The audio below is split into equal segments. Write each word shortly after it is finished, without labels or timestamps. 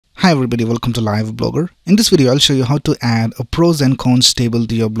Hi everybody, welcome to Live Blogger. In this video, I'll show you how to add a pros and cons table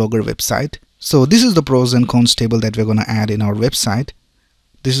to your Blogger website. So this is the pros and cons table that we're going to add in our website.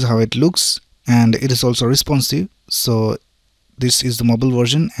 This is how it looks, and it is also responsive. So this is the mobile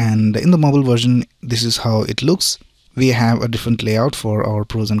version, and in the mobile version, this is how it looks. We have a different layout for our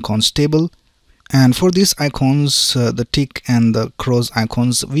pros and cons table. And for these icons, the tick and the cross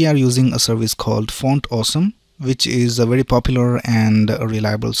icons, we are using a service called Font Awesome, which is a very popular and a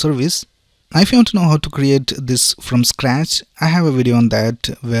reliable service. Now, if you want to know how to create this from scratch, I have a video on that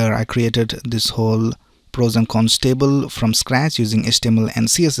where I created this whole pros and cons table from scratch using HTML and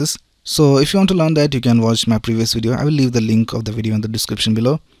CSS. So if you want to learn that, you can watch my previous video. I will leave the link of the video in the description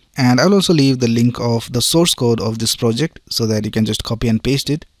below. And I will also leave the link of the source code of this project so that you can just copy and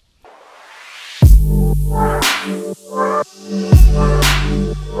paste it.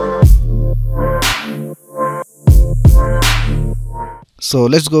 So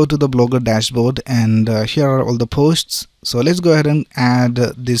let's go to the Blogger dashboard, and here are all the posts. So let's go ahead and add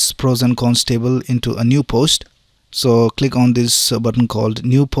this pros and cons table into a new post. So click on this button called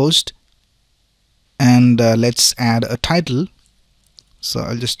new post, and let's add a title. So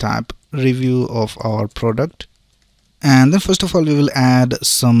I'll just type review of our product, and then first of all we will add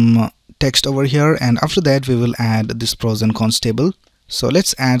some text over here, and after that we will add this pros and cons table. So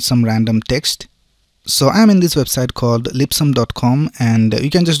let's add some random text. So I'm in this website called ipsum.com, and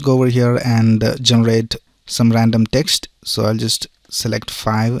you can just go over here and generate some random text. So I'll just select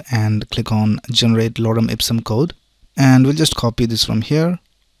 5 and click on generate lorem ipsum code, and we'll just copy this from here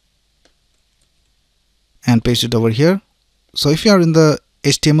and paste it over here. So if you are in the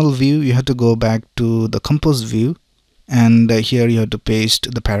HTML view, you have to go back to the compose view, and here you have to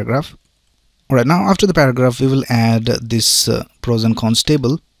paste the paragraph. Alright, now after the paragraph we will add this pros and cons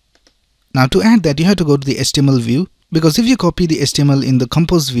table. Now to add that, you have to go to the HTML view, because if you copy the HTML in the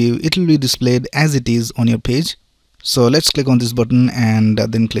compose view, it will be displayed as it is on your page. So let's click on this button and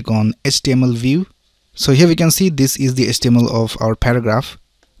then click on HTML view. So here we can see this is the HTML of our paragraph.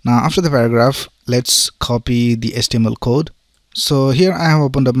 Now after the paragraph, let's copy the HTML code. So here I have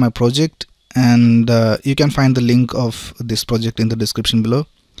opened up my project, and you can find the link of this project in the description below.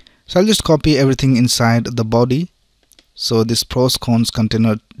 So I'll just copy everything inside the body. So this pros cons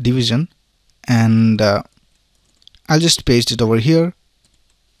container division, and I'll just paste it over here.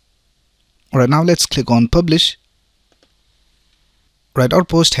 Alright, now let's click on publish. Right, our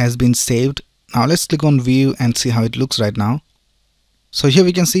post has been saved. Now let's click on view and see how it looks right now. So here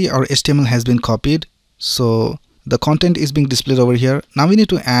we can see our HTML has been copied. So the content is being displayed over here. Now we need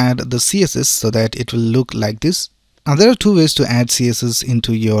to add the CSS so that it will look like this. Now there are two ways to add CSS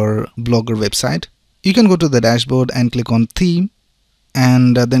into your Blogger website. You can go to the dashboard and click on theme,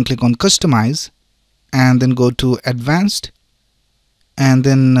 and then click on customize, and then go to advanced, and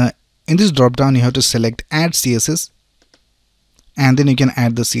then in this drop down you have to select add CSS, and then you can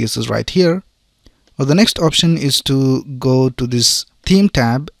add the CSS right here. Or the next option is to go to this theme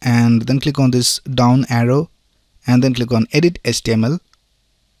tab and then click on this down arrow and then click on edit HTML,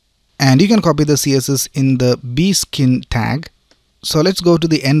 and you can copy the CSS in the bskin tag. So let's go to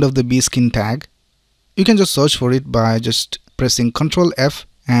the end of the bskin tag. You can just search for it by just pressing Ctrl F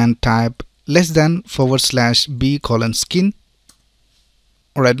and type >b:\skin.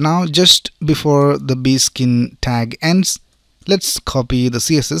 Alright, now just before the bskin tag ends, let's copy the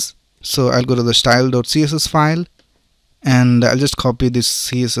CSS. So I'll go to the style.css file, and I'll just copy this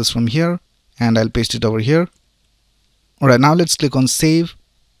CSS from here and I'll paste it over here. Alright, now let's click on save,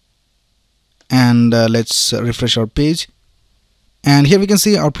 and let's refresh our page. And here we can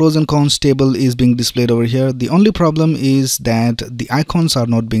see our pros and cons table is being displayed over here. The only problem is that the icons are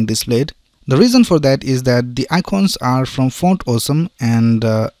not being displayed. The reason for that is that the icons are from Font Awesome, and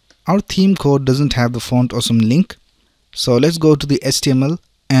our theme code doesn't have the Font Awesome link. So let's go to the HTML,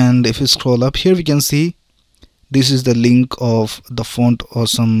 and if you scroll up here we can see this is the link of the Font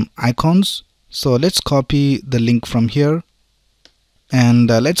Awesome icons. So let's copy the link from here, and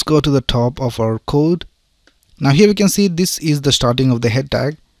let's go to the top of our code. Now here we can see this is the starting of the head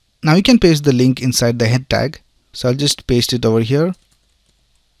tag. Now you can paste the link inside the head tag. So I'll just paste it over here,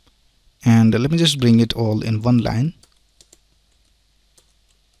 and let me just bring it all in one line.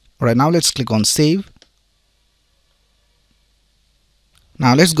 Alright, now let's click on save.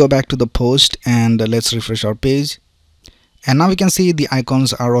 Now let's go back to the post and let's refresh our page. And now we can see the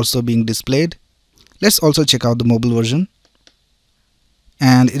icons are also being displayed. Let's also check out the mobile version,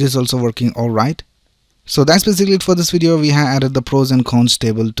 and it is also working alright. So that's basically it for this video. We have added the pros and cons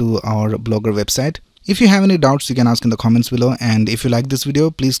table to our Blogger website. If you have any doubts, you can ask in the comments below, and if you like this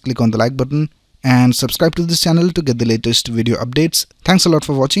video, please click on the like button and subscribe to this channel to get the latest video updates. Thanks a lot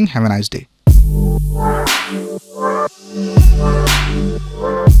for watching. Have a nice day.